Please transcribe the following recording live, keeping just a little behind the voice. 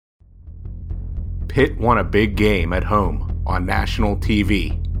Pitt won a big game at home on national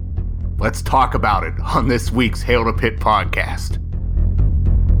TV. Let's talk about it on this week's Hail to Pitt podcast.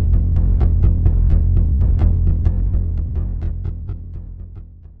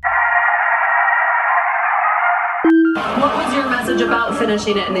 What was your message about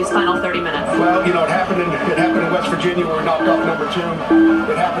finishing it in these final 30 minutes? Well, it happened in West Virginia where we knocked off number 2.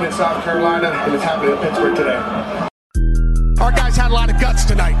 It happened in South Carolina, and it's happening in Pittsburgh today. Our guys had a lot of guts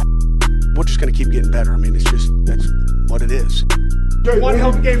tonight. We're just going to keep getting better. I mean, that's what it is. One hell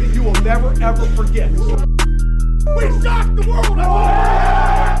of a game that you will never, ever forget. We shocked the world!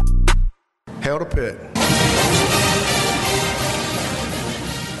 Hail to Pitt.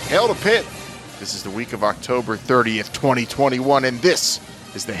 Hail to Pitt. This is the week of October 30th, 2021, and this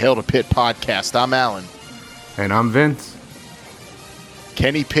is the Hail to Pitt podcast. I'm Alan. And I'm Vince.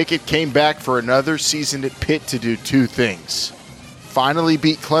 Kenny Pickett came back for another season at Pitt to do two things. Finally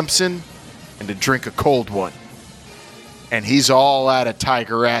beat Clemson and to drink a cold one. And he's all out of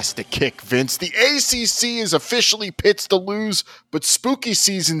Tiger ass to kick, Vince. The ACC is officially Pitt's to lose, but spooky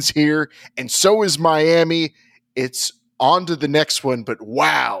season's here, and so is Miami. It's on to the next one, but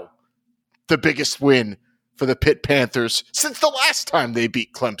wow. The biggest win for the Pitt Panthers since the last time they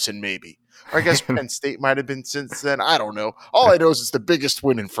beat Clemson, maybe. Or I guess Penn State might have been since then. I don't know. All I know is it's the biggest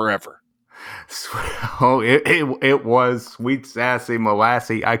win in forever. Oh, it was sweet, sassy,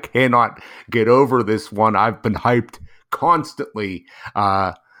 molassy. I cannot get over this one. I've been hyped constantly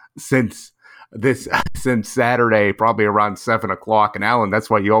since Saturday, probably around 7:00. And Alan,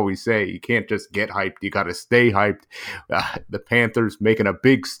 that's why you always say you can't just get hyped. You got to stay hyped. The Panthers making a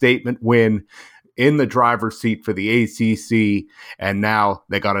big statement win in the driver's seat for the ACC. And now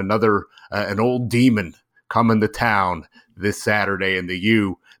they got another, an old demon coming to town this Saturday in the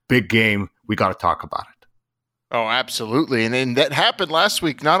U. Big game. We got to talk about it. Oh, absolutely. And that happened last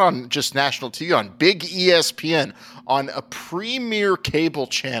week, not on just national TV, on big ESPN, on a premier cable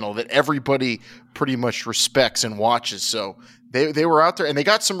channel that everybody pretty much respects and watches. So they were out there, and they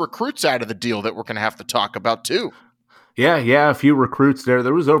got some recruits out of the deal that we're going to have to talk about too. Yeah, a few recruits there.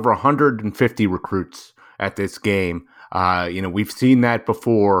 There was over 150 recruits at this game. We've seen that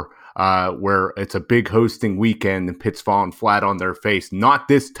before. Where it's a big hosting weekend and Pitt's falling flat on their face. Not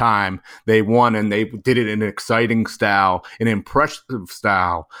this time. They won, and they did it in an exciting style, an impressive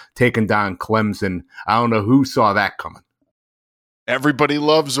style, taking down Clemson. I don't know who saw that coming. Everybody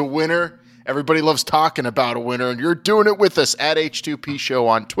loves a winner. Everybody loves talking about a winner, and you're doing it with us at H2P Show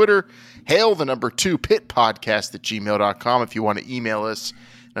on Twitter. Hail the number 2 Pitt podcast at gmail.com if you want to email us.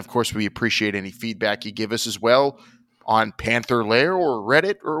 And, of course, we appreciate any feedback you give us as well on Panther Lair or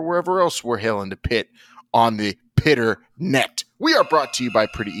Reddit or wherever else we're hailing to Pitt on the Pitter net. We are brought to you by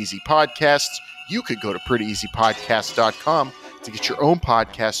Pretty Easy Podcasts. You could go to prettyeasypodcast.com to get your own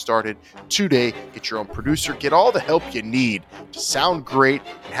podcast started today. Get your own producer. Get all the help you need to sound great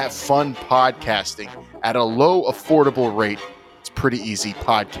and have fun podcasting at a low, affordable rate. It's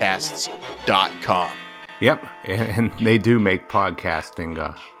prettyeasypodcasts.com. Yep, and they do make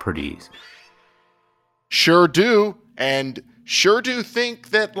podcasting pretty easy. Sure do. And sure do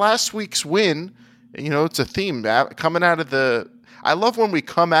think that last week's win, it's a theme coming out of I love when we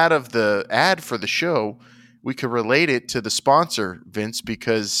come out of the ad for the show, we could relate it to the sponsor, Vince,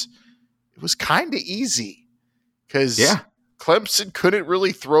 because it was kind of easy. Because Clemson couldn't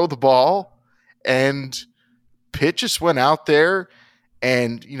really throw the ball, and Pitt just went out there,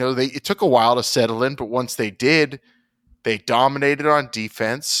 and, it took a while to settle in, but once they did, they dominated on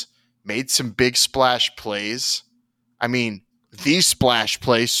defense, made some big splash plays. I mean, these splash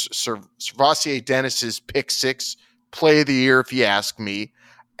plays, Servassier Dennis's pick 6, play of the year, if you ask me.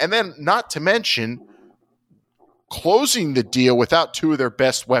 And then, not to mention, closing the deal without 2 of their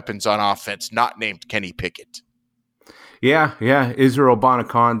best weapons on offense, not named Kenny Pickett. Yeah. Israel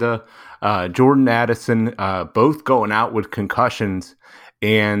Bonaconda, Jordan Addison, both going out with concussions.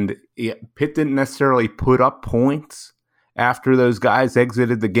 And Pitt didn't necessarily put up points after those guys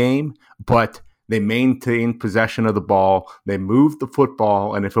exited the game, but they maintained possession of the ball. They moved the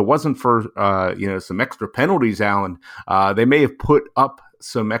football, and if it wasn't for some extra penalties, Alan, they may have put up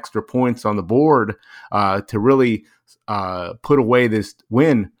some extra points on the board to really put away this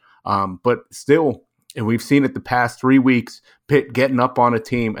win. But still, and we've seen it the past 3 weeks, Pitt getting up on a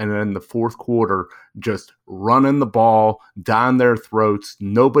team and then the fourth quarter just running the ball down their throats.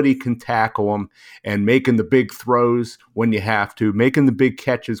 Nobody can tackle them, and making the big throws when you have to, making the big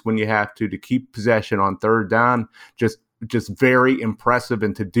catches when you have to keep possession on third down. Just very impressive.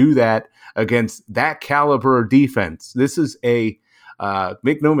 And to do that against that caliber of defense, this is make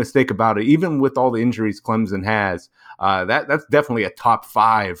no mistake about it, even with all the injuries Clemson has, that's definitely a top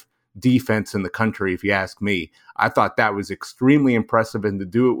 5 defense in the country, if you ask me. I thought that was extremely impressive, and to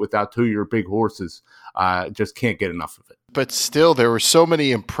do it without two of your big horses, just can't get enough of it. But still, there were so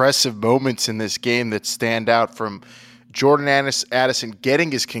many impressive moments in this game that stand out, from Jordan Addison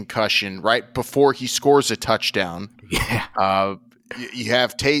getting his concussion right before he scores a touchdown. Yeah. You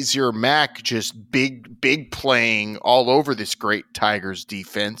have Taysir Mack just big playing all over this great Tigers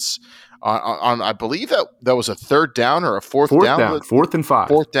defense. On I believe that was a third down or a fourth down. 4th and 5.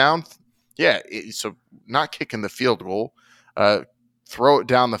 Fourth down. Yeah, so not kicking the field goal. Throw it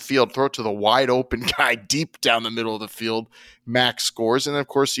down the field, throw it to the wide open guy deep down the middle of the field. Max scores. And then, of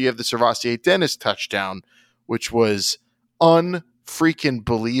course, you have the SirVocea Dennis touchdown, which was unfreaking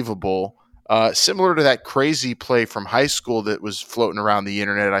believable. Similar to that crazy play from high school that was floating around the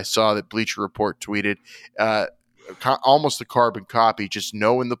internet. I saw that Bleacher Report tweeted almost a carbon copy, just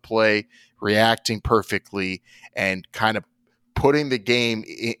knowing the play, reacting perfectly, and kind of putting the game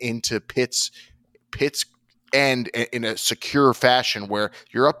into Pitt's end in a secure fashion, where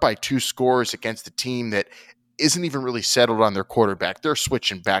you're up by 2 scores against a team that isn't even really settled on their quarterback. They're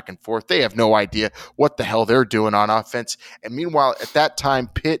switching back and forth. They have no idea what the hell they're doing on offense. And meanwhile, at that time,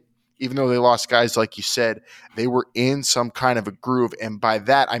 Pitt, even though they lost guys, like you said, they were in some kind of a groove. And by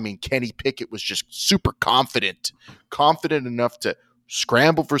that, I mean Kenny Pickett was just super confident enough to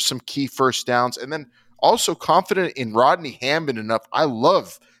scramble for some key first downs, and then also confident in Rodney Hammond enough. I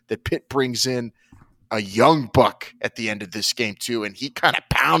love that Pitt brings in a young buck at the end of this game too, and he kind of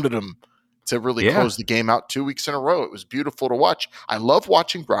pounded him to really close the game out 2 weeks in a row. It was beautiful to watch. I love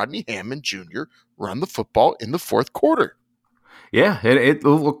watching Rodney Hammond Jr. run the football in the fourth quarter. Yeah, it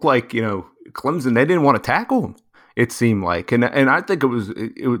looked like, Clemson, they didn't want to tackle him, it seemed like. And I think it was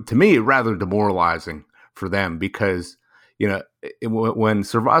to me, rather demoralizing for them, because, when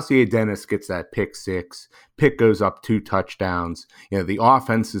SirVocea Dennis gets that pick 6, Pitt goes up 2 touchdowns, the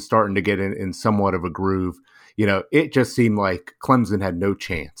offense is starting to get in somewhat of a groove. It just seemed like Clemson had no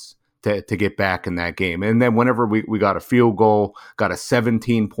chance to get back in that game. And then whenever we got a field goal, got a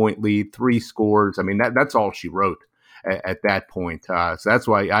 17-point lead, 3 scores, I mean, that's all she wrote at that point. So that's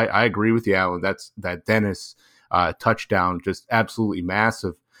why I agree with you, Alan. That Dennis touchdown, just absolutely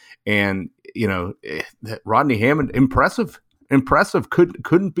massive. And, Rodney Hammond, impressive,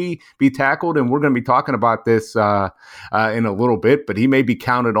 couldn't be tackled. And we're going to be talking about this in a little bit, but he may be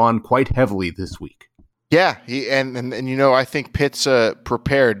counted on quite heavily this week. Yeah, I think Pitt's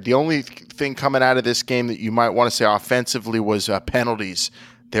prepared. The only thing coming out of this game that you might want to say offensively was penalties.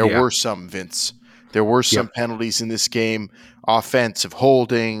 There were some, Vince. There were some penalties in this game, offensive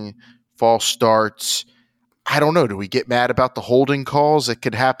holding, false starts. I don't know. Do we get mad about the holding calls? It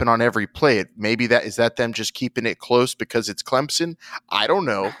could happen on every play. Maybe is that them just keeping it close because it's Clemson? I don't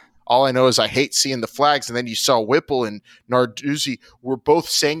know. All I know is I hate seeing the flags. And then you saw Whipple and Narduzzi were both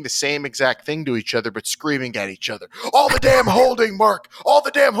saying the same exact thing to each other, but screaming at each other. All the damn holding, Mark. All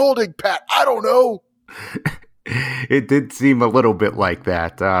the damn holding, Pat. I don't know. It did seem a little bit like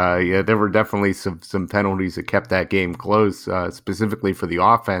that. There were definitely some penalties that kept that game close, specifically for the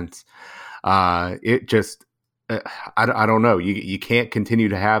offense. It just, I don't know. You can't continue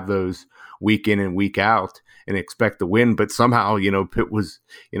to have those week in and week out and expect to win. But somehow, Pitt was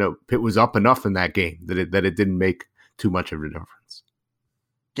up enough in that game that it didn't make too much of a difference.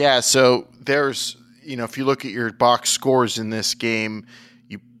 Yeah. So there's, if you look at your box scores in this game,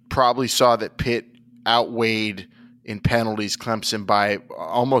 you probably saw that Pitt outweighed in penalties Clemson by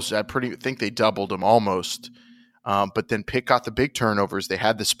almost, I think they doubled them almost. But then Pitt got the big turnovers. They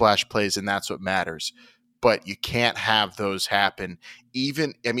had the splash plays, and that's what matters. But you can't have those happen.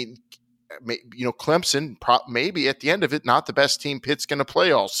 Clemson, maybe at the end of it, not the best team Pitt's going to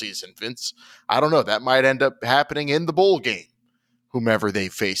play all season, Vince. I don't know. That might end up happening in the bowl game, whomever they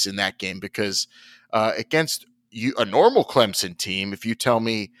face in that game, because against a normal Clemson team, if you tell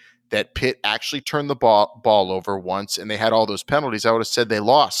me that Pitt actually turned the ball over once and they had all those penalties, I would have said they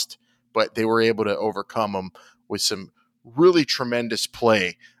lost. But they were able to overcome them with some really tremendous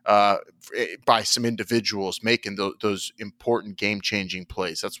play by some individuals making those important game-changing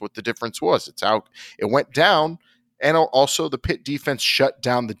plays. That's what the difference was. It's how it went down, and also the Pitt defense shut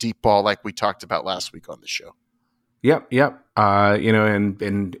down the deep ball like we talked about last week on the show. Yep.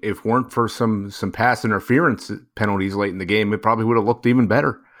 And if weren't for some pass interference penalties late in the game, it probably would have looked even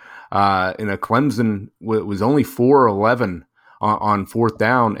better. Clemson was only 4-11 on fourth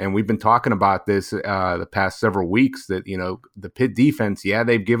down, and we've been talking about this the past several weeks that the Pitt defense,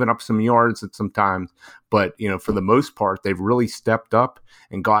 they've given up some yards at some times, but for the most part they've really stepped up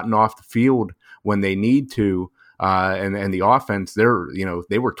and gotten off the field when they need to And the offense, they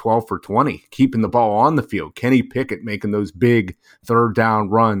were 12 for 20, keeping the ball on the field. Kenny Pickett making those big third down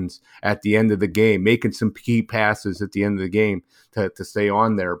runs at the end of the game, making some key passes at the end of the game to stay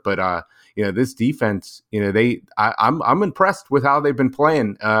on there. But this defense, I'm impressed with how they've been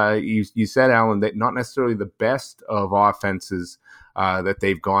playing. You said, Alan, that not necessarily the best of offenses that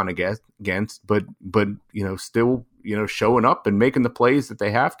they've gone against, but still showing up and making the plays that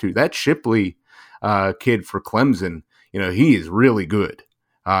they have to. That Shipley kid for Clemson, he is really good.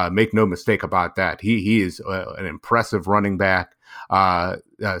 Make no mistake about that. He is an impressive running back.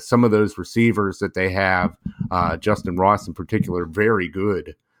 Some of those receivers that they have, Justin Ross in particular, very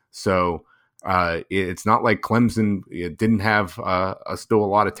good. So it's not like Clemson didn't have still a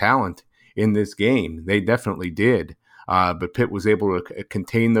lot of talent in this game. They definitely did. But Pitt was able to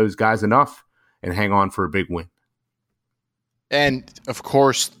contain those guys enough and hang on for a big win. And, of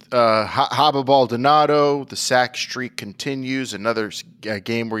course, Haba Baldonado, the sack streak continues. Another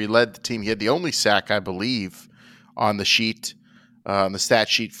game where he led the team. He had the only sack, I believe, on the sheet, on the stat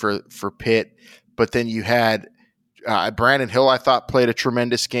sheet for Pitt. But then you had Brandon Hill, I thought, played a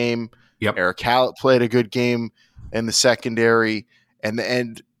tremendous game. Yep. Eric Hallett played a good game in the secondary.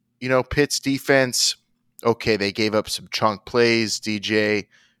 And Pitt's defense, okay, they gave up some chunk plays, DJ.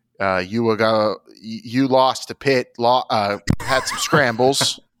 You lost to Pitt, had some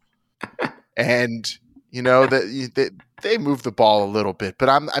scrambles, and they moved the ball a little bit. But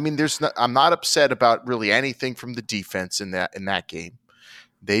I'm not upset about really anything from the defense in that game.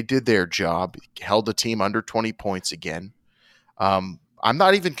 They did their job, held the team under 20 points again. I'm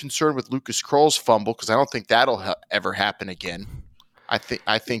not even concerned with Lucas Kroll's fumble because I don't think that'll ever happen again. I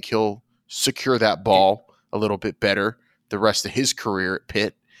think he'll secure that ball a little bit better the rest of his career at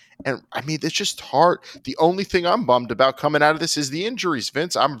Pitt. And, it's just hard. The only thing I'm bummed about coming out of this is the injuries,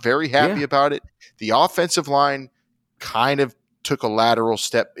 Vince. I'm very happy about it. The offensive line kind of took a lateral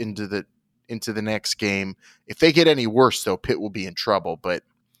step into the next game. If they get any worse, though, Pitt will be in trouble. But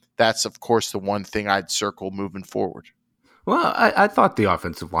that's, of course, the one thing I'd circle moving forward. Well, I thought the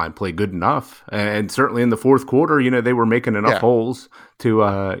offensive line played good enough. And certainly in the fourth quarter, they were making enough holes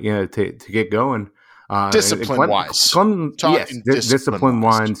to get going. Discipline-wise. Yes,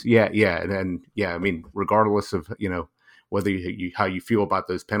 discipline-wise. And regardless of, whether how you feel about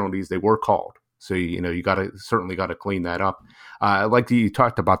those penalties, they were called. So, you certainly got to clean that up. Like you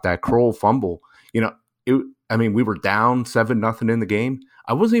talked about that Kroll fumble. We were down 7-0 in the game.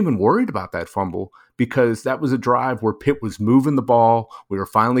 I wasn't even worried about that fumble because that was a drive where Pitt was moving the ball. We were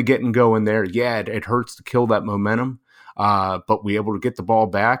finally getting going there. Yeah, it hurts to kill that momentum, but we were able to get the ball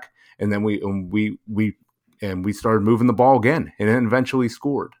back. And then we started moving the ball again, and then eventually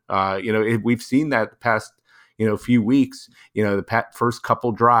scored. We've seen that the past few weeks. The first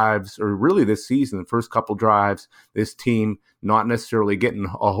couple drives, or really this season, the first couple drives, this team not necessarily getting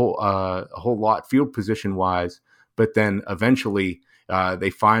a whole lot field position wise, but then eventually they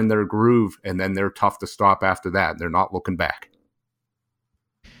find their groove, and then they're tough to stop after that. They're not looking back.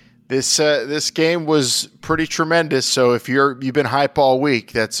 This game was pretty tremendous. So if you've been hype all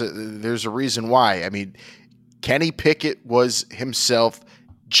week, there's a reason why. Kenny Pickett was himself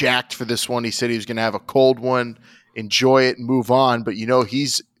jacked for this one. He said he was going to have a cold one, enjoy it, and move on. But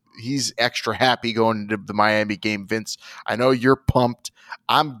he's extra happy going into the Miami game. Vince, I know you're pumped.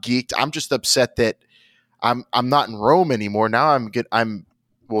 I'm geeked. I'm just upset that I'm not in Rome anymore. Now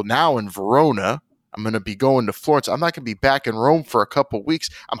now in Verona. I'm going to be going to Florence. I'm not going to be back in Rome for a couple weeks.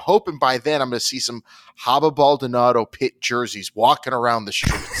 I'm hoping by then I'm going to see some Haba Baldonado Pitt jerseys walking around the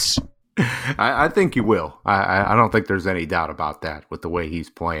streets. I think you will. I don't think there's any doubt about that with the way he's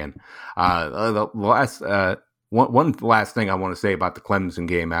playing. The last one last thing I want to say about the Clemson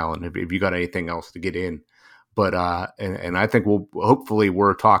game, Alan, if you got anything else to get in. But and I think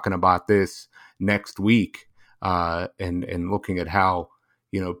we're talking about this next week and looking at how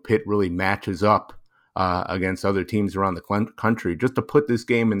Pitt really matches up against other teams around the country. Just to put this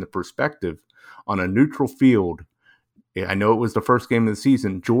game into perspective, on a neutral field, I know it was the first game of the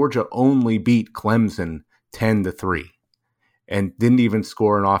season, Georgia only beat Clemson 10-3 and didn't even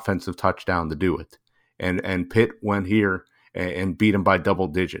score an offensive touchdown to do it. And Pitt went here and beat them by double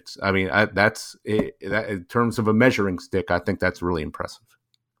digits. That's in terms of a measuring stick, I think that's really impressive.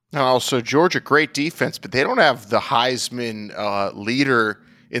 And also, Georgia, great defense, but they don't have the Heisman leader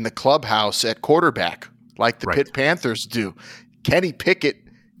in the clubhouse at quarterback like the Pitt Panthers do. Kenny Pickett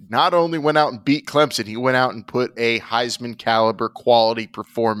not only went out and beat Clemson, he went out and put a Heisman caliber quality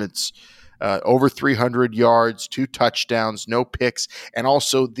performance, over 300 yards, 2 touchdowns, no picks, and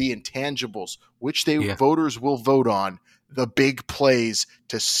also the intangibles, which voters will vote on, the big plays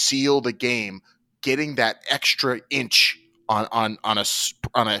to seal the game. getting that extra inch on a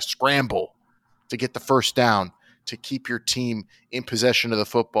scramble to get the first down to keep your team in possession of the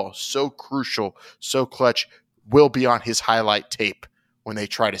football. So crucial, so clutch, will be on his highlight tape when they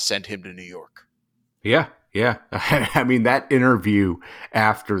try to send him to New York. Yeah. I mean, that interview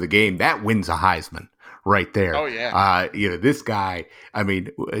after the game, that wins a Heisman right there. Oh, yeah. This guy, I mean,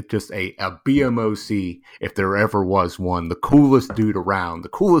 just a BMOC, if there ever was one, the coolest dude around, the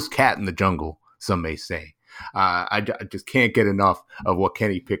coolest cat in the jungle, some may say. I just can't get enough of what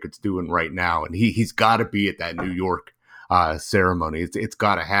Kenny Pickett's doing right now. And he's got to be at that New York ceremony. It's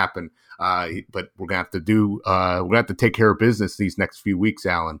got to happen. But we're going to have to take care of business these next few weeks,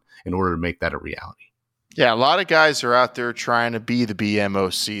 Alan, in order to make that a reality. Yeah, a lot of guys are out there trying to be the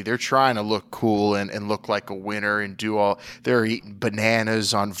BMOC. They're trying to look cool and look like a winner and do all. They're eating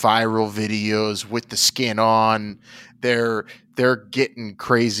bananas on viral videos with the skin on. They're getting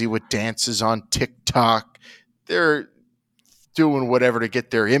crazy with dances on TikTok. They're doing whatever to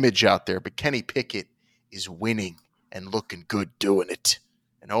get their image out there. But Kenny Pickett is winning and looking good doing it.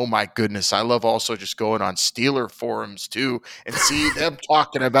 And oh my goodness, I love also just going on Steeler forums too and see them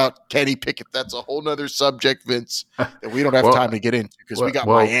talking about Kenny Pickett. That's a whole nother subject, Vince, that we don't have time to get into because we got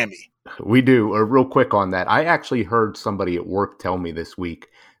Miami. We do. Real quick on that. I actually heard somebody at work tell me this week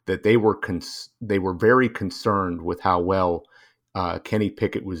that they were very concerned with how well Kenny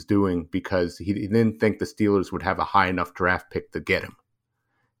Pickett was doing because he didn't think the Steelers would have a high enough draft pick to get him.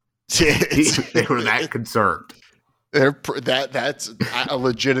 They were that concerned. That's a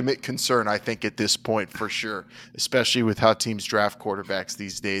legitimate concern, I think, at this point for sure, especially with how teams draft quarterbacks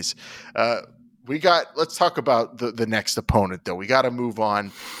these days. Let's talk about the next opponent, though. We got to move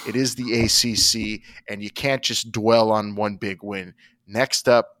on. It is the ACC, and you can't just dwell on one big win. Next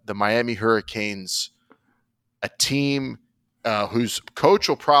up, the Miami Hurricanes, a team whose coach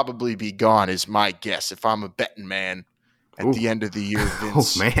will probably be gone, is my guess, if I'm a betting man at the end of the year,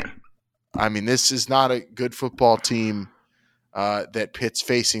 Vince. Oh, man. I mean, this is not a good football team that Pitt's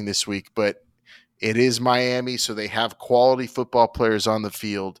facing this week, but it is Miami, so they have quality football players on the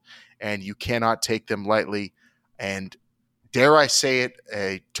field, and you cannot take them lightly. And dare I say it,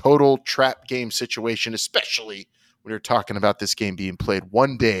 a total trap game situation, especially when you're talking about this game being played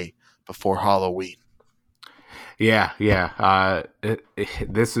one day before Halloween. Yeah.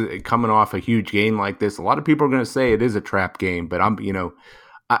 This is coming off a huge game like this. A lot of people are going to say it is a trap game, but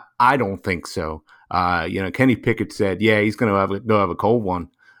I don't think so. Kenny Pickett said, yeah, he's going to go have a cold one,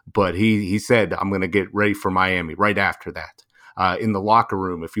 but he said, I'm going to get ready for Miami right after that. In the locker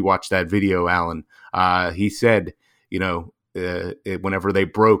room, if you watch that video, Alan, he said, whenever they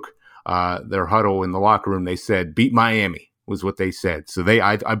broke their huddle in the locker room, they said, beat Miami was what they said. So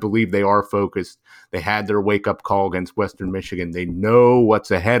I believe they are focused. They had their wake-up call against Western Michigan. They know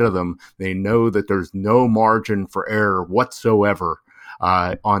what's ahead of them. They know that there's no margin for error whatsoever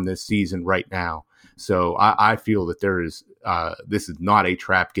on this season right now. So I feel that this is not a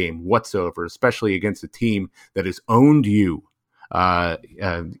trap game whatsoever, especially against a team that has owned you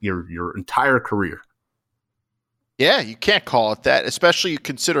your entire career. Yeah, you can't call it that, especially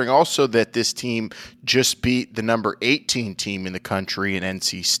considering also that this team just beat the number 18 team in the country in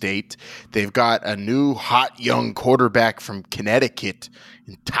NC State. They've got a new hot young quarterback from Connecticut,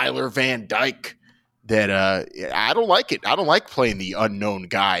 Tyler Van Dyke. That I don't like it. I don't like playing the unknown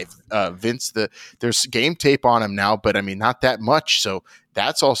guy, Vince. There's game tape on him now, but I mean not that much. So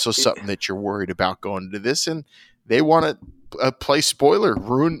that's also something that you're worried about going into this. And they want to play spoiler,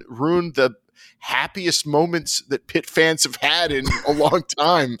 ruin the happiest moments that Pitt fans have had in a long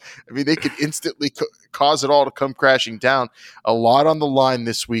time. I mean, they could instantly cause it all to come crashing down. A lot on the line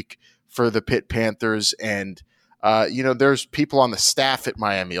this week for the Pitt Panthers, and there's people on the staff at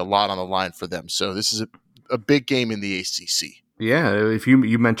Miami, a lot on the line for them. So this is a big game in the ACC. Yeah, if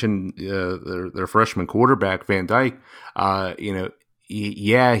you mentioned their freshman quarterback Van Dyke,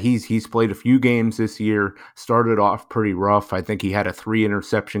 he's played a few games this year. Started off pretty rough. I think he had a 3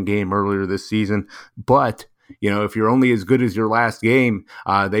 interception game earlier this season. But if you're only as good as your last game,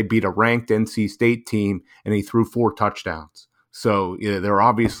 they beat a ranked NC State team, and he threw 4 touchdowns. So they're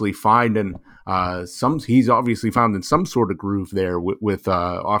obviously finding he's obviously found in some sort of groove there with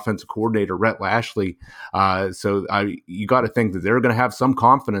offensive coordinator Rhett Lashley. So you got to think that they're going to have some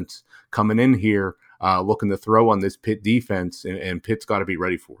confidence coming in here, looking to throw on this Pitt defense, and Pitt's got to be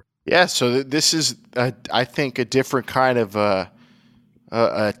ready for it. Yeah, so this is, I think, a different kind of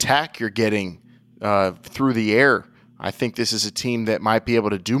attack you're getting through the air. I think this is a team that might be able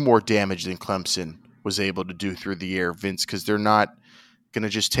to do more damage than Clemson was able to do through the air, Vince, because they're not going to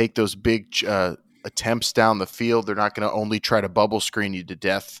just take those big attempts down the field. They're not going to only try to bubble screen you to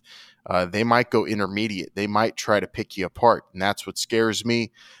death. they might go intermediate. They might try to pick you apart, and that's what scares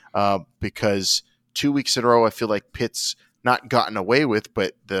me because 2 weeks in a row, I feel like Pitt's not gotten away with,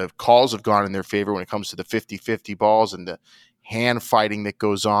 but the calls have gone in their favor when it comes to the 50-50 balls and the hand fighting that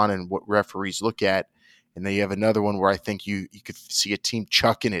goes on and what referees look at. And then you have another one where I think you could see a team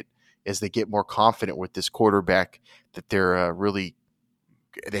chucking it as they get more confident with this quarterback that they're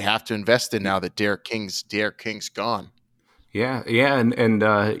they have to invest in now that Derek King's gone. Yeah, and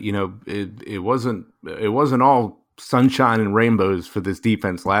it wasn't all sunshine and rainbows for this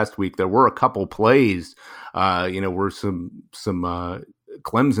defense last week. There were a couple plays, where some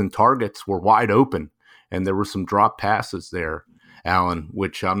Clemson targets were wide open, and there were some drop passes there, Alan,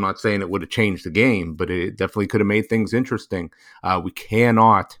 which I'm not saying it would have changed the game, but it definitely could have made things interesting. We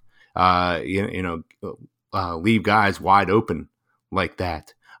cannot, leave guys wide open like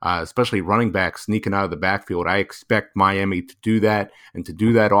that. Especially running back sneaking out of the backfield. I expect Miami to do that and to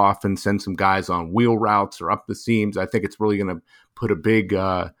do that often, send some guys on wheel routes or up the seams. I think it's really going to put a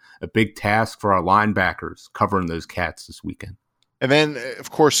big task for our linebackers covering those cats this weekend. And then,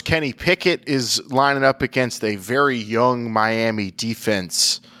 of course, Kenny Pickett is lining up against a very young Miami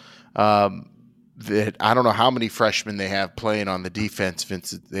defense that I don't know how many freshmen they have playing on the defense,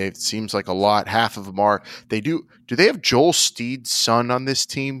 Vincent. It seems like a lot. Half of them are. Do they have Joel Steed's son on this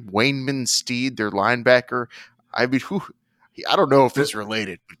team? Wayman Steed, their linebacker? I mean, I don't know if it's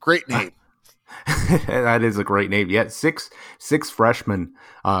related, but great name. That is a great name. Yeah, six freshmen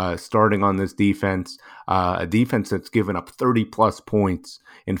starting on this defense. A defense that's given up 30-plus points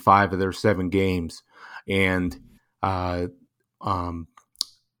in 5 of their 7 games. And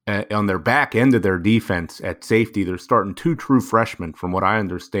on their back end of their defense at safety, they're starting 2 true freshmen, from what I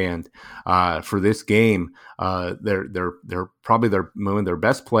understand, for this game. They're probably one of their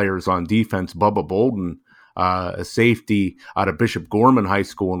best players on defense, Bubba Bolden, a safety out of Bishop Gorman High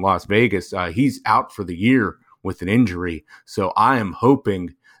School in Las Vegas. He's out for the year with an injury. So I am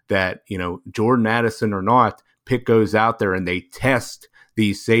hoping that, Jordan Addison or not, Pitt goes out there and they test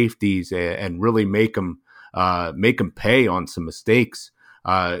these safeties and really make them pay on some mistakes.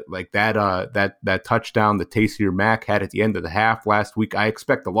 Like that touchdown that Taysier Mack had at the end of the half last week. I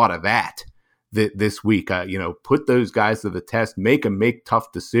expect a lot of that this week. Put those guys to the test, make them make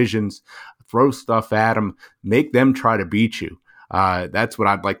tough decisions, throw stuff at them, make them try to beat you. That's what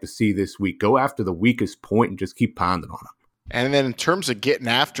I'd like to see this week. Go after the weakest point and just keep pounding on them. And then in terms of getting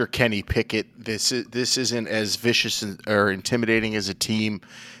after Kenny Pickett, this isn't as vicious or intimidating as a team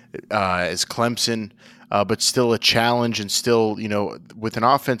as Clemson. But still a challenge, and still, with an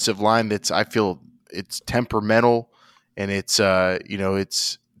offensive line I feel it's temperamental, and it's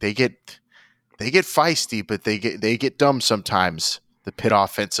they get feisty, but they get dumb sometimes. The Pitt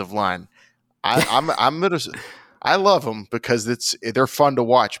offensive line, I love them because they're fun to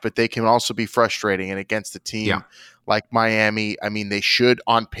watch, but they can also be frustrating. And against a team like Miami, I mean, they should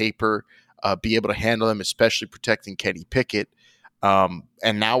on paper be able to handle them, especially protecting Kenny Pickett.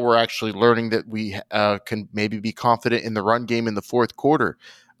 And now we're actually learning that we can maybe be confident in the run game in the fourth quarter.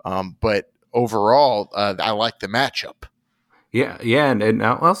 But overall, I like the matchup. Yeah, and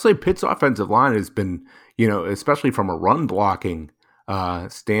I'll say Pitt's offensive line has been, especially from a run blocking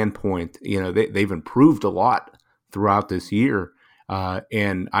standpoint, they've improved a lot throughout this year.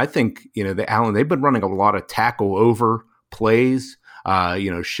 And I think, Alan, they've been running a lot of tackle over plays.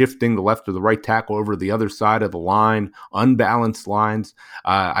 Shifting the left or the right tackle over the other side of the line, unbalanced lines.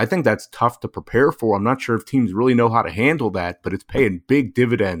 I think that's tough to prepare for. I'm not sure if teams really know how to handle that, but it's paying big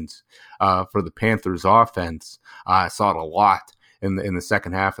dividends for the Panthers offense. I saw it a lot in the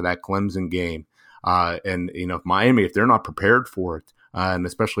second half of that Clemson game. And if Miami, if they're not prepared for it, and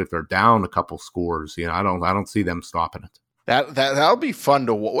especially if they're down a couple scores, I don't see them stopping it. That'll be fun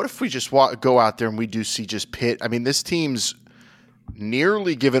to. What if we just go out there and we do see just Pitt? I mean, this team's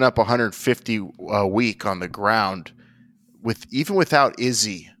nearly given up 150 a week on the ground, even without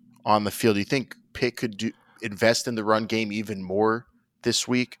Izzy on the field. Do you think Pitt could invest in the run game even more this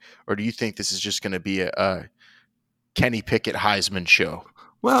week, or do you think this is just going to be a Kenny Pickett Heisman show?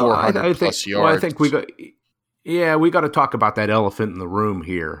 Well, I think plus yards. Well, I think we got to talk about that elephant in the room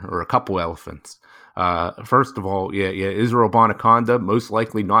here, or a couple elephants. First of all, Israel Bonaconda most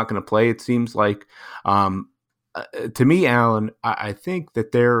likely not going to play. It seems like. To me, Alan, I think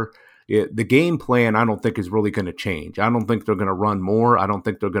that the game plan, I don't think is really going to change. I don't think they're going to run more. I don't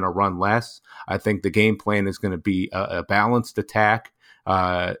think they're going to run less. I think the game plan is going to be a balanced attack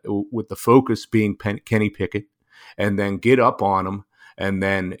with the focus being Kenny Pickett, and then get up on them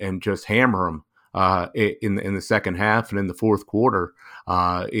and just hammer them in the second half and in the fourth quarter.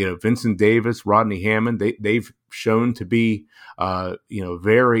 Vincent Davis, Rodney Hammond, they've shown to be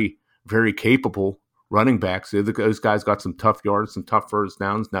very very capable running backs. Those guys got some tough yards, some tough first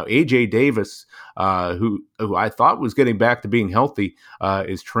downs. Now, A.J. Davis, who I thought was getting back to being healthy,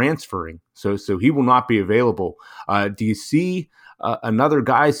 is transferring. So he will not be available. Do you see another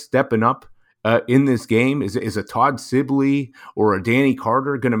guy stepping up in this game? Is a Todd Sibley or a Danny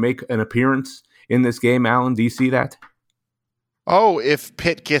Carter going to make an appearance in this game, Alan? Do you see that? Oh, if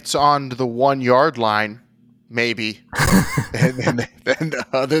Pitt gets on the 1 yard line, maybe. and then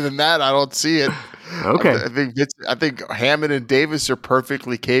other than that, I don't see it. Okay. I think Hammond and Davis are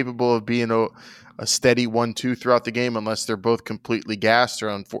perfectly capable of being a steady 1-2 throughout the game, unless they're both completely gassed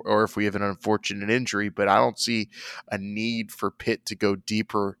or if we have an unfortunate injury. But I don't see a need for Pitt to go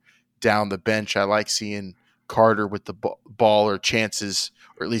deeper down the bench. I like seeing Carter with the ball or chances,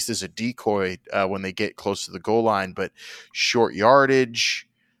 or at least as a decoy when they get close to the goal line. But short yardage,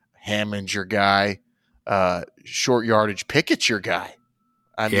 Hammond's your guy. Short yardage, Pickett's your guy.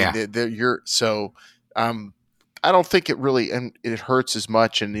 I mean, I don't think it really, and it hurts as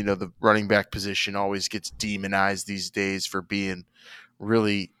much. And, the running back position always gets demonized these days for being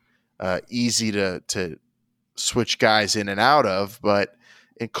really easy to switch guys in and out of. But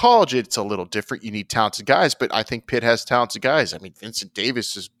in college, it's a little different. You need talented guys, but I think Pitt has talented guys. I mean, Vincent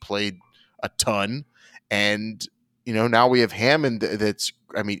Davis has played a ton, and, now we have Hammond that's,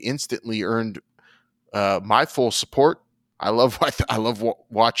 instantly earned my full support. I love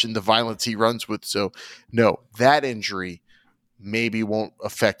watching the violence he runs with. So, no, that injury maybe won't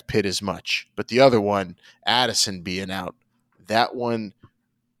affect Pitt as much. But the other one, Addison being out, that one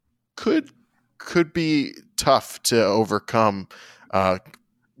could be tough to overcome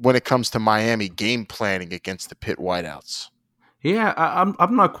when it comes to Miami game planning against the Pitt wideouts. Yeah,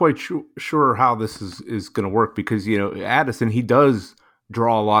 I'm not quite sure how this is going to work because, Addison, he does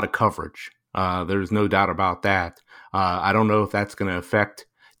draw a lot of coverage. There's no doubt about that. I don't know if that's going to affect,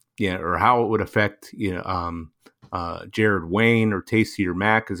 or how it would affect, Jared Wayne or Taysier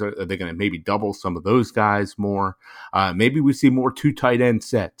Mack. Are they going to maybe double some of those guys more? Maybe we see more 2 tight end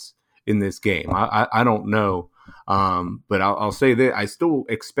sets in this game. I don't know. But I'll say that I still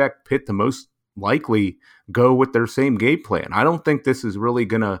expect Pitt to most likely go with their same game plan. I don't think this is really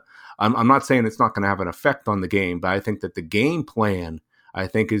going to, I'm not saying it's not going to have an effect on the game, but I think that the game plan, I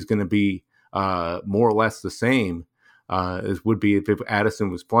think, is going to be more or less the same as would be if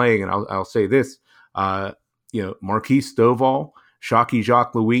Addison was playing. And I'll say this, Marquise Stovall, Shockey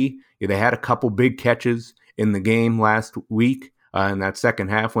Jacques Louis, they had a couple big catches in the game last week in that second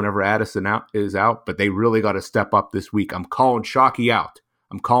half whenever Addison is out, but they really got to step up this week. I'm calling Shockey out.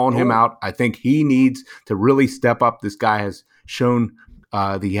 I'm calling him out. I think he needs to really step up. This guy has shown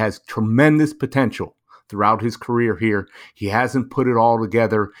that he has tremendous potential throughout his career here. He hasn't put it all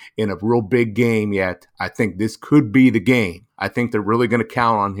together in a real big game yet. I think this could be the game. I think they're really going to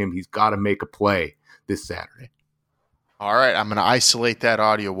count on him. He's got to make a play this Saturday. All right, I'm going to isolate that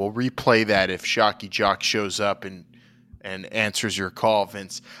audio. We'll replay that if Shockey Jock shows up and answers your call,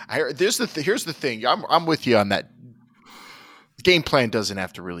 Vince. Here's the thing. I'm with you on that. The game plan doesn't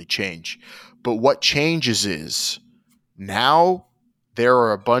have to really change. But what changes is now there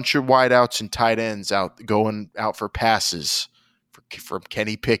are a bunch of wideouts and tight ends going out for passes from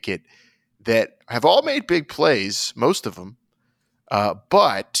Kenny Pickett that have all made big plays, most of them,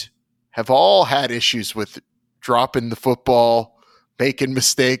 but have all had issues with dropping the football, making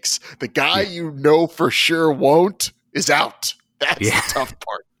mistakes. The guy for sure won't is out. That's the tough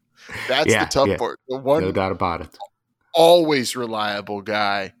part. That's the tough part. The one, no doubt about it, always reliable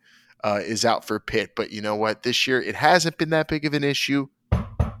guy is out for Pitt. But you know what? This year it hasn't been that big of an issue.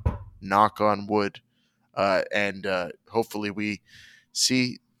 Knock on wood. And hopefully we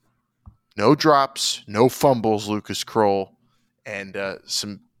see no drops, no fumbles, Lucas Kroll, and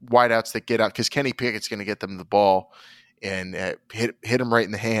some wideouts that get out, because Kenny Pickett's going to get them the ball and hit them right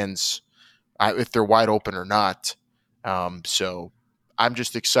in the hands if they're wide open or not. So I'm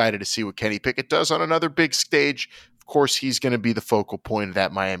just excited to see what Kenny Pickett does on another big stage. Of course, he's going to be the focal point of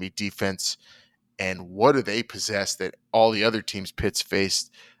that Miami defense. And what do they possess that all the other teams Pitt's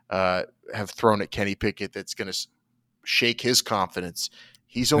faced have thrown at Kenny Pickett that's going to shake his confidence?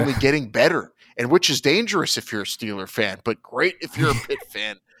 He's only getting better, and which is dangerous if you're a Steeler fan, but great if you're a Pitt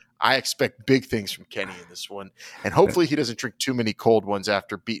fan. I expect big things from Kenny in this one, and hopefully he doesn't drink too many cold ones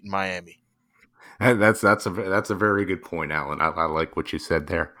after beating Miami. That's a very good point, Alan. I like what you said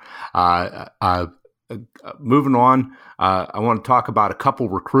there. Moving on, I want to talk about a couple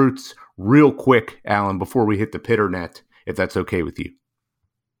recruits real quick, Alan, before we hit the Pitternet, if that's okay with you.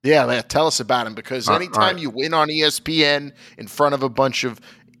 Yeah, tell us about him, because anytime you win on ESPN in front of a bunch of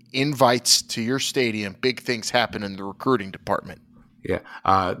invites to your stadium, big things happen in the recruiting department. Yeah.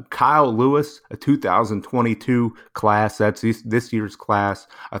 Kyle Lewis, a 2022 class. That's this year's class.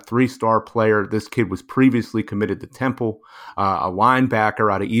 A 3-star player. This kid was previously committed to Temple. A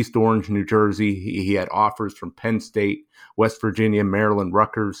linebacker out of East Orange, New Jersey. He had offers from Penn State, West Virginia, Maryland,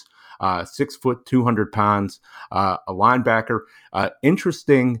 Rutgers. 6 foot, 200 pounds. A linebacker.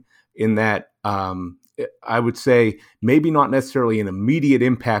 Interesting in that I would say maybe not necessarily an immediate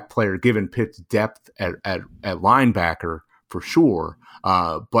impact player given Pitt's depth at linebacker, for sure,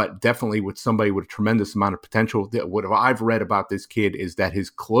 but definitely with somebody with a tremendous amount of potential. What I've read about this kid is that his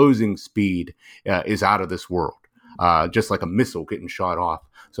closing speed is out of this world, just like a missile getting shot off.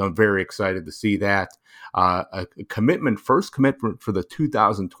 So I'm very excited to see that. First commitment for the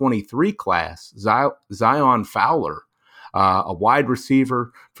 2023 class, Zion Fowler, a wide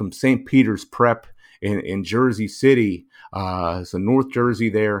receiver from St. Peter's Prep in Jersey City. So North Jersey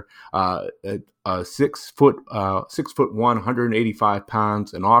there, 6 foot 185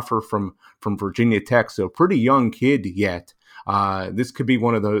 pounds, an offer from Virginia Tech. So pretty young kid yet. This could be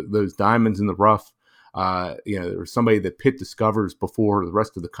one of those diamonds in the rough. Or somebody that Pitt discovers before the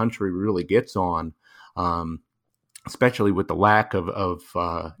rest of the country really gets on, especially with the lack of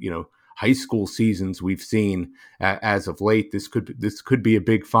high school seasons we've seen as of late. This could be a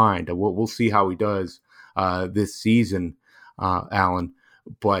big find. We'll see how he does this season, Alan.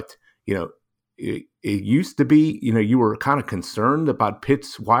 But it used to be, you were kind of concerned about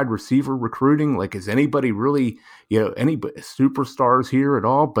Pitt's wide receiver recruiting. Like, is anybody really, any superstars here at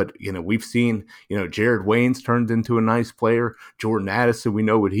all? But, we've seen, Jared Wayne's turned into a nice player. Jordan Addison, we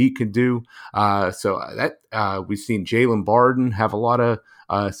know what he could do. So we've seen Jalen Barden have a lot of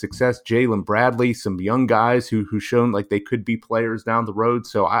success. Jalen Bradley, some young guys who shown like they could be players down the road.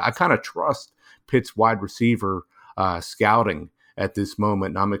 So I kind of trust Pitt's wide receiver scouting at this moment,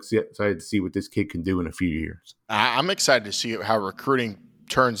 and I'm excited to see what this kid can do in a few years. I'm excited to see how recruiting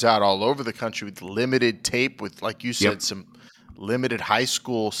turns out all over the country with limited tape, with, like you said, some limited high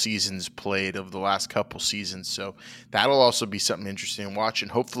school seasons played over the last couple seasons. So that'll also be something interesting to watch. And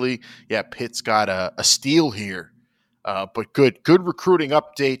hopefully, Pitt's got a steal here. But good recruiting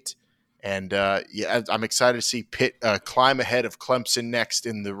update. And I'm excited to see Pitt climb ahead of Clemson next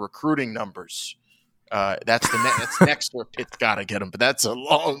in the recruiting numbers. That's next where Pitt's got to get them, but that's a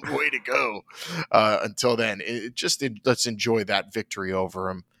long way to go until then. Let's enjoy that victory over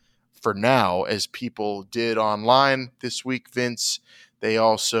them for now, as people did online this week, Vince. They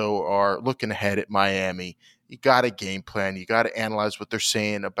also are looking ahead at Miami. You got a game plan. You got to analyze what they're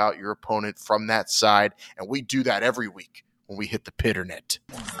saying about your opponent from that side, and we do that every week when we hit the Pitternet.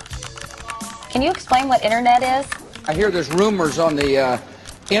 Can you explain what internet is? I hear there's rumors on the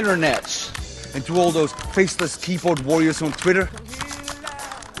internets. And to all those faceless keyboard warriors on Twitter.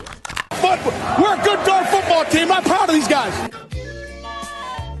 But we're a good darn football team. I'm proud of these guys.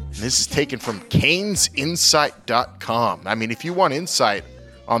 And this is taken from CanesInsight.com. I mean, if you want insight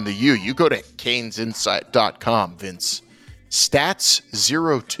on the you go to CanesInsight.com, Vince.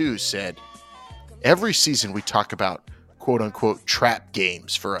 Stats02 said, every season we talk about quote-unquote trap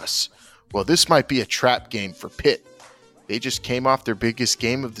games for us. Well, this might be a trap game for Pitt. They just came off their biggest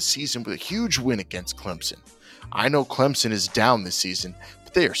game of the season with a huge win against Clemson. I know Clemson is down this season,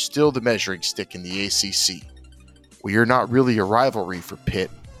 but they are still the measuring stick in the ACC. We are not really a rivalry for Pitt.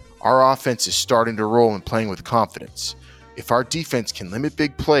 Our offense is starting to roll and playing with confidence. If our defense can limit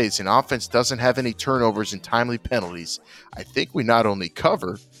big plays and offense doesn't have any turnovers and timely penalties, I think we not only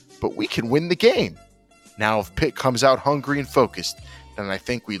cover, but we can win the game. Now, if Pitt comes out hungry and focused, then I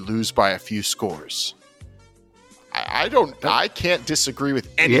think we lose by a few scores. I can't disagree with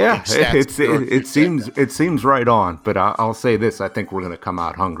anything. Yeah, it seems right on. But I'll say this: I think we're going to come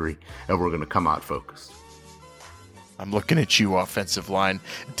out hungry and we're going to come out focused. I'm looking at you, offensive line.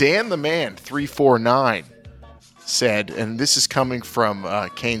 Dan the Man 349 said, and this is coming from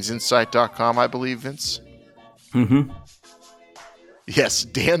CanesInsight.com, I believe, Vince. Mm-hmm. Yes,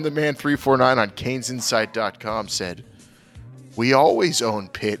 Dan the Man 349 on CanesInsight.com said, "We always own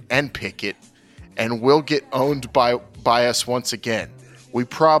Pitt and Pickett, and we'll get owned by us once again. We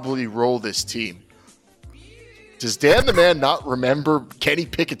probably roll this team." Does Dan the Man not remember Kenny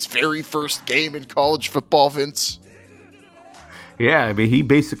Pickett's very first game in college football, Vince? Yeah, I mean, he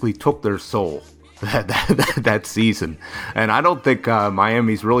basically took their soul that season. And I don't think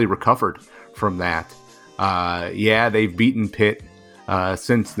Miami's really recovered from that. They've beaten Pitt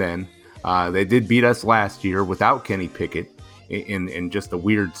since then. They did beat us last year without Kenny Pickett in just a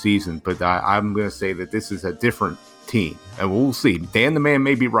weird season. But I'm going to say that this is a different team. And we'll see. Dan the Man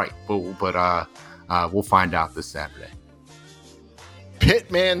may be right, but we'll find out this Saturday.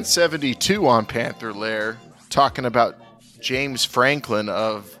 Pitman72 on Panther Lair talking about James Franklin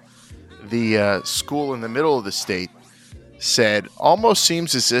of the school in the middle of the state said, almost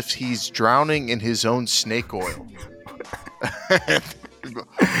seems as if he's drowning in his own snake oil.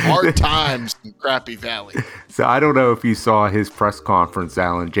 Hard times in Crappy Valley. So I don't know if you saw his press conference,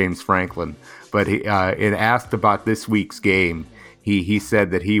 Alan, James Franklin, but it asked about this week's game. He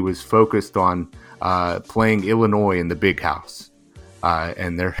said that he was focused on playing Illinois in the Big House,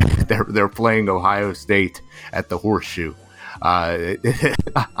 and they're playing Ohio State at the Horseshoe.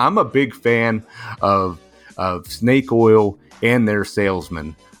 I'm a big fan of snake oil and their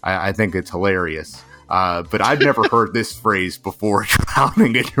salesmen. I think it's hilarious. But I've never heard this phrase before,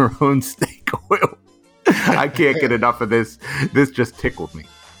 drowning in your own snake oil. I can't get enough of this. This just tickled me.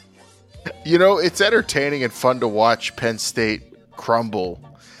 You know, it's entertaining and fun to watch Penn State crumble,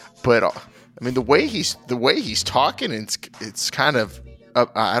 but I mean the way he's talking, it's kind of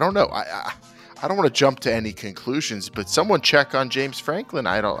I don't know. I don't want to jump to any conclusions, but someone check on James Franklin.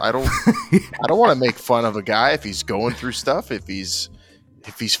 I don't want to make fun of a guy if he's going through stuff, if he's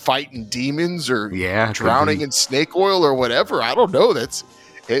fighting demons or drowning in snake oil or whatever. I don't know. It's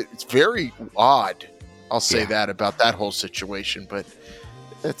very odd. I'll say that about that whole situation, but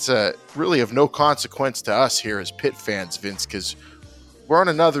it's really of no consequence to us here as Pitt fans, Vince, because we're on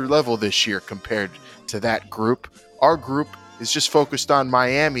another level this year compared to that group. Our group is just focused on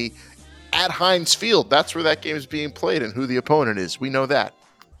Miami at Heinz Field. That's where that game is being played and who the opponent is. We know that.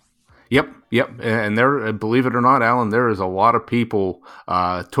 Yep. And there, believe it or not, Alan, there is a lot of people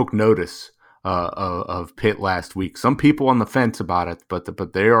took notice of Pitt last week. Some people on the fence about it,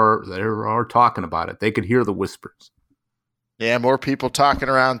 but they are talking about it. They could hear the whispers. Yeah, more people talking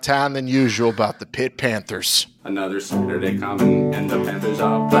around town than usual about the Pitt Panthers. Another Saturday coming, and the Panthers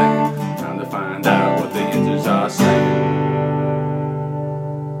are playing. Time to find out what the Panthers are saying.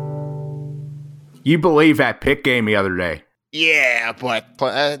 You believe that Pitt game the other day? Yeah, but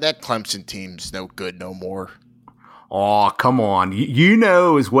that Clemson team's no good no more. Oh, come on. You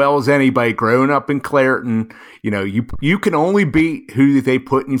know as well as anybody growing up in Clairton, you can only beat who they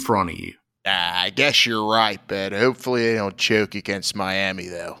put in front of you. I guess you're right, but hopefully they don't choke against Miami,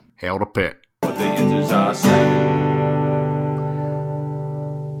 though. Hail to Pitt. What the Panthers are saying.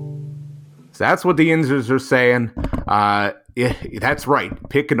 So that's what the Inzers are saying. That's right.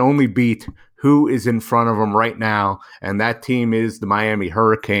 Pitt can only beat who is in front of them right now, and that team is the Miami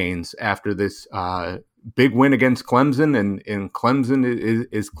Hurricanes after this big win against Clemson, and Clemson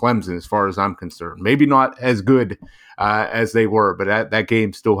is Clemson as far as I'm concerned. Maybe not as good as they were, but that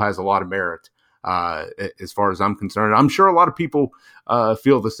game still has a lot of merit as far as I'm concerned. I'm sure a lot of people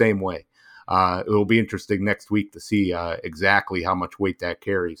feel the same way. It will be interesting next week to see exactly how much weight that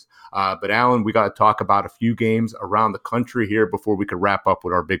carries. But Alan, we got to talk about a few games around the country here before we could wrap up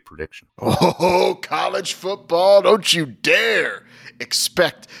with our big prediction. Oh, college football, don't you dare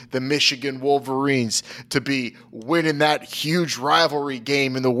expect the Michigan Wolverines to be winning that huge rivalry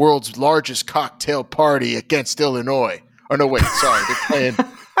game in the world's largest cocktail party against Illinois. Oh, no, wait, sorry. They're playing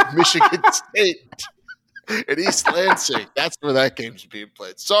Michigan State. In East Lansing. That's where that game's being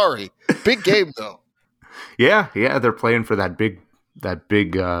played. Sorry. Big game, though. Yeah, they're playing for that big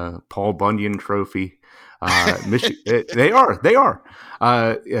Paul Bunyan trophy. They are.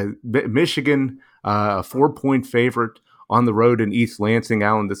 Michigan, a 4-point favorite on the road in East Lansing.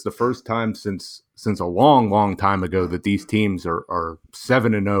 Alan, this is the first time since a long time ago that these teams are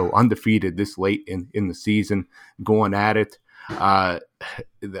 7-0, undefeated this late in the season, going at it. I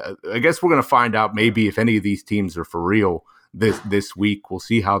guess we're going to find out maybe if any of these teams are for real this week. We'll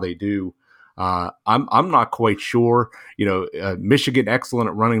see how they do. I'm not quite sure. Michigan excellent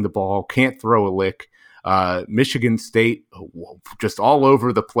at running the ball, can't throw a lick. Michigan State just all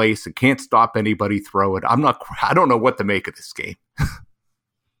over the place and can't stop anybody throw it. I don't know what to make of this game.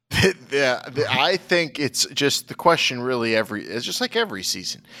 I think it's just the question. Really, it's just like every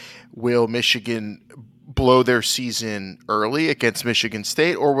season. Will Michigan blow their season early against Michigan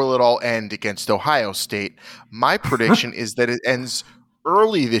State, or will it all end against Ohio State? My prediction is that it ends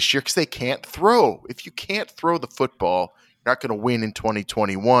early this year because they can't throw. If you can't throw the football, you're not going to win in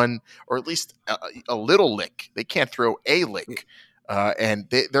 2021, or at least a little lick. They can't throw a lick, and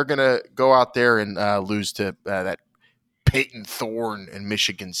they're going to go out there and lose to that Peyton Thorne in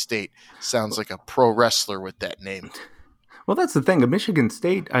Michigan State. Sounds like a pro wrestler with that name. Well, that's the thing. Of Michigan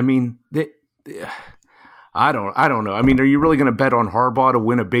State, I mean, I don't know. I mean, are you really going to bet on Harbaugh to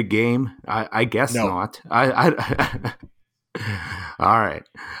win a big game? I guess not. All right.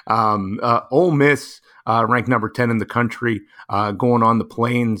 Ole Miss, ranked number 10 in the country, going on the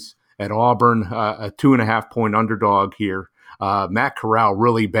Plains at Auburn, a 2.5-point underdog here. Matt Corral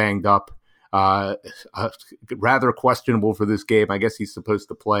really banged up rather questionable for this game. I guess he's supposed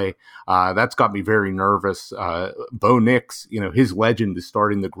to play. That's got me very nervous. Bo Nix, his legend is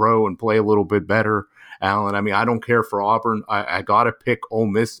starting to grow and play a little bit better. Alan, I mean, I don't care for Auburn. I got to pick Ole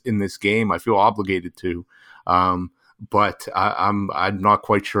Miss in this game. I feel obligated to. But I'm not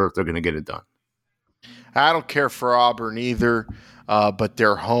quite sure if they're going to get it done. I don't care for Auburn either, but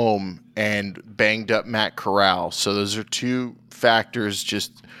they're home and banged up Matt Corral. So those are two factors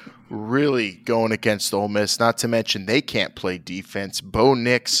just really going against Ole Miss, not to mention they can't play defense. Bo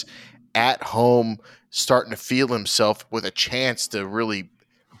Nix at home starting to feel himself with a chance to really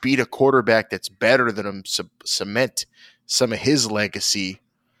beat a quarterback that's better than him, cement some of his legacy.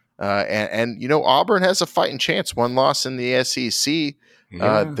 And Auburn has a fighting chance. One loss in the SEC.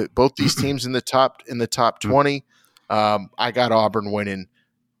 Yeah. Both these teams in the top 20. I got Auburn winning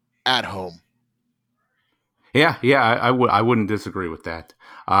at home. Yeah, I wouldn't disagree with that.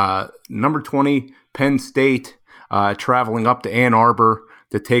 Number 20, Penn State, traveling up to Ann Arbor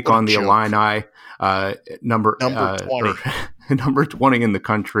to take on the Illini. Number 20. Number 20 in the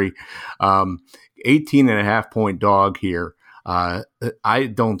country. 18.5-point dog here. I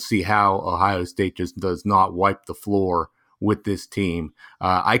don't see how Ohio State just does not wipe the floor with this team.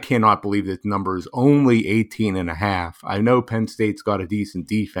 I cannot believe that number is only 18.5. I know Penn State's got a decent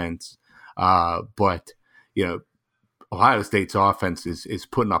defense, but Ohio State's offense is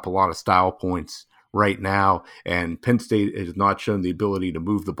putting up a lot of style points right now, and Penn State has not shown the ability to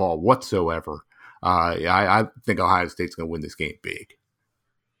move the ball whatsoever. I think Ohio State's going to win this game big.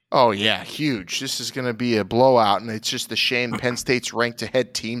 Oh, yeah, huge. This is going to be a blowout, and it's just a shame Penn State's ranked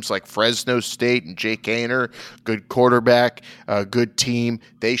ahead teams like Fresno State and Jake Ainer, good quarterback, good team.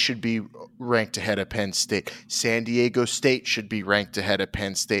 They should be ranked ahead of Penn State. San Diego State should be ranked ahead of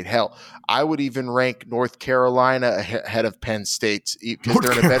Penn State. Hell, I would even rank North Carolina ahead of Penn State because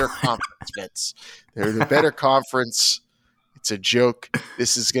they're in a better conference, Vince. They're in a better conference. It's a joke.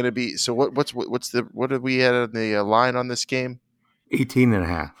 This is going to be – so what did we add on the line on this game?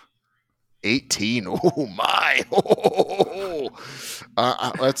 18.5. 18. Oh my!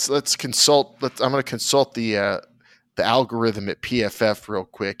 Let's consult. I'm going to consult the algorithm at PFF real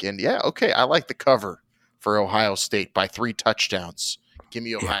quick. And yeah, okay, I like the cover for Ohio State by 3 touchdowns. Give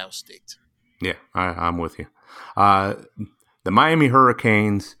me Ohio State. Yeah, I'm with you. The Miami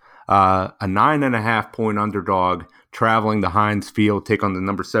Hurricanes, a 9.5-point underdog, traveling to Heinz Field, take on the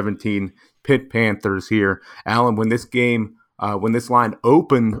number 17 Pitt Panthers here. Alan, when this line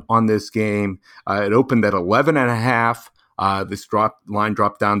opened on this game, it opened at 11.5. This line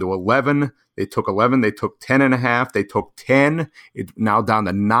dropped down to 11. They took 11. They took 10.5. They took 10. It's now down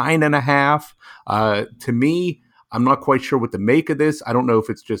to 9.5. To me, I'm not quite sure what to make of this. I don't know if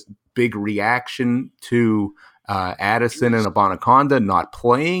it's just big reaction to Addison and Abanikanda not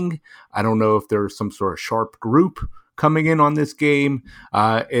playing. I don't know if there's some sort of sharp group coming in on this game.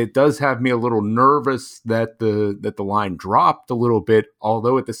 It does have me a little nervous that the line dropped a little bit,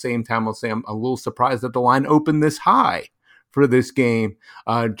 although at the same time I'll say I'm a little surprised that the line opened this high for this game,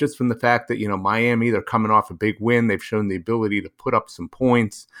 just from the fact that Miami, they're coming off a big win. They've shown the ability to put up some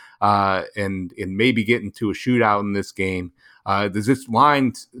points and maybe get into a shootout in this game. Does this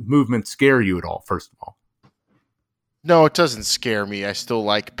line movement scare you at all, first of all? No, it doesn't scare me. I still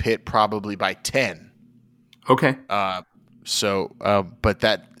like Pitt probably by 10. Okay. But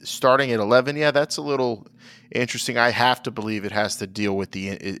that starting at 11, yeah, that's a little interesting. I have to believe it has to deal with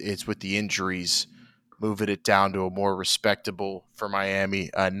it's with the injuries, moving it down to a more respectable for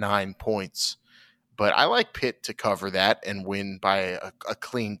Miami 9 points. But I like Pitt to cover that and win by a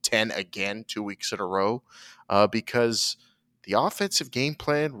clean 10 again 2 weeks in a row, because the offensive game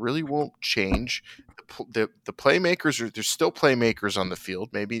plan really won't change. The playmakers there's still playmakers on the field,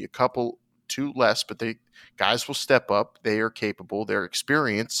 maybe a couple. 2 less, but guys will step up. They are capable. They're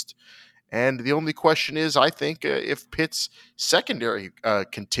experienced. And the only question is, I think, if Pitt's secondary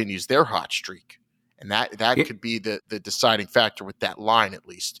continues their hot streak. And that could be the deciding factor with that line, at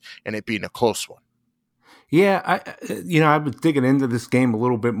least, and it being a close one. Yeah, I was digging into this game a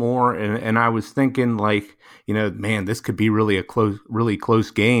little bit more, and I was thinking, like, man, this could be really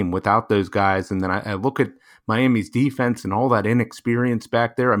close game without those guys. And then I look at Miami's defense and all that inexperience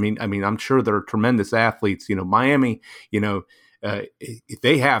back there. I mean, I'm sure they're tremendous athletes. Miami,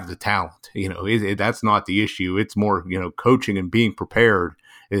 they have the talent. That's not the issue. It's more, coaching and being prepared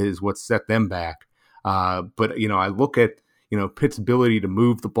is what set them back. But I look at Pitt's ability to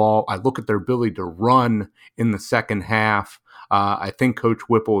move the ball. I look at their ability to run in the second half. I think Coach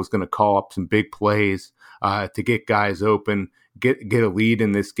Whipple is going to call up some big plays. to get guys open, get a lead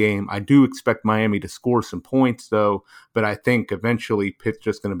in this game. I do expect Miami to score some points, though, but I think eventually Pitt's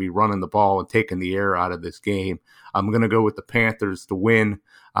just going to be running the ball and taking the air out of this game. I'm going to go with the Panthers to win.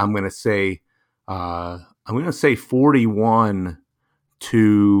 I'm going to say 41-28.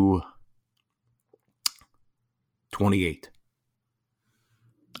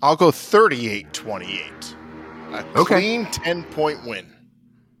 I'll go 38-28. A clean 10-point win.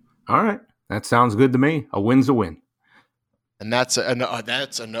 All right. That sounds good to me. A win's a win. And that's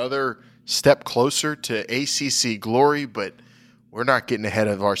another step closer to ACC glory, but we're not getting ahead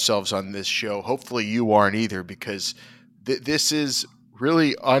of ourselves on this show. Hopefully you aren't either, because this is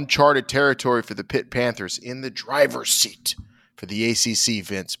really uncharted territory for the Pitt Panthers, in the driver's seat for the ACC,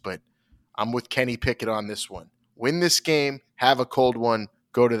 Vince. But I'm with Kenny Pickett on this one. Win this game, have a cold one,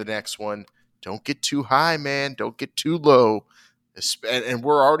 go to the next one. Don't get too high, man. Don't get too low. And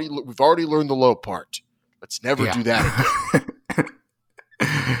we've already learned the low part. Let's never do that again.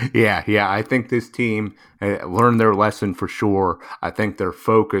 Yeah. I think this team learned their lesson for sure. I think they're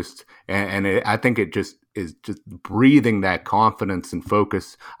focused, and I think it just is just breathing that confidence and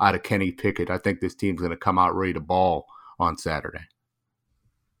focus out of Kenny Pickett. I think this team's going to come out ready to ball on Saturday.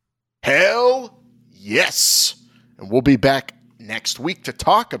 Hell yes. And we'll be back next week to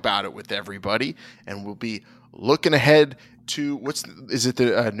talk about it with everybody, and we'll be looking ahead to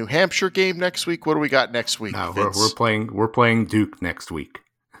the New Hampshire game next week? What do we got next week? No, we're playing Duke next week.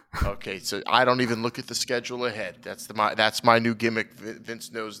 Okay, so I don't even look at the schedule ahead. That's my new gimmick.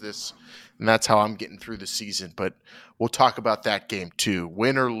 Vince knows this, and that's how I'm getting through the season. But we'll talk about that game too.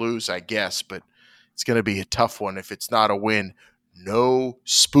 Win or lose, I guess, but it's going to be a tough one. If it's not a win, no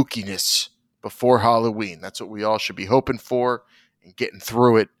spookiness before Halloween. That's what we all should be hoping for, and getting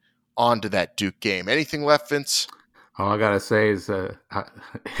through it onto that Duke game. Anything left, Vince? All I got to say is I'm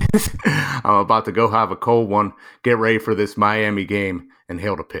about to go have a cold one, get ready for this Miami game, and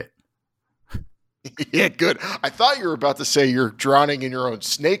hail to Pitt. Yeah, good. I thought you were about to say you're drowning in your own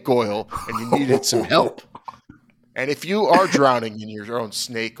snake oil and you needed some help. And if you are drowning in your own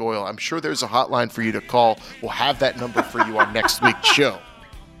snake oil, I'm sure there's a hotline for you to call. We'll have that number for you on next week's show.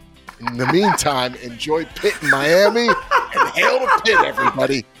 In the meantime, enjoy Pitt in Miami, and hail to Pitt,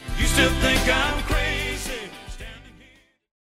 everybody. You still think I'm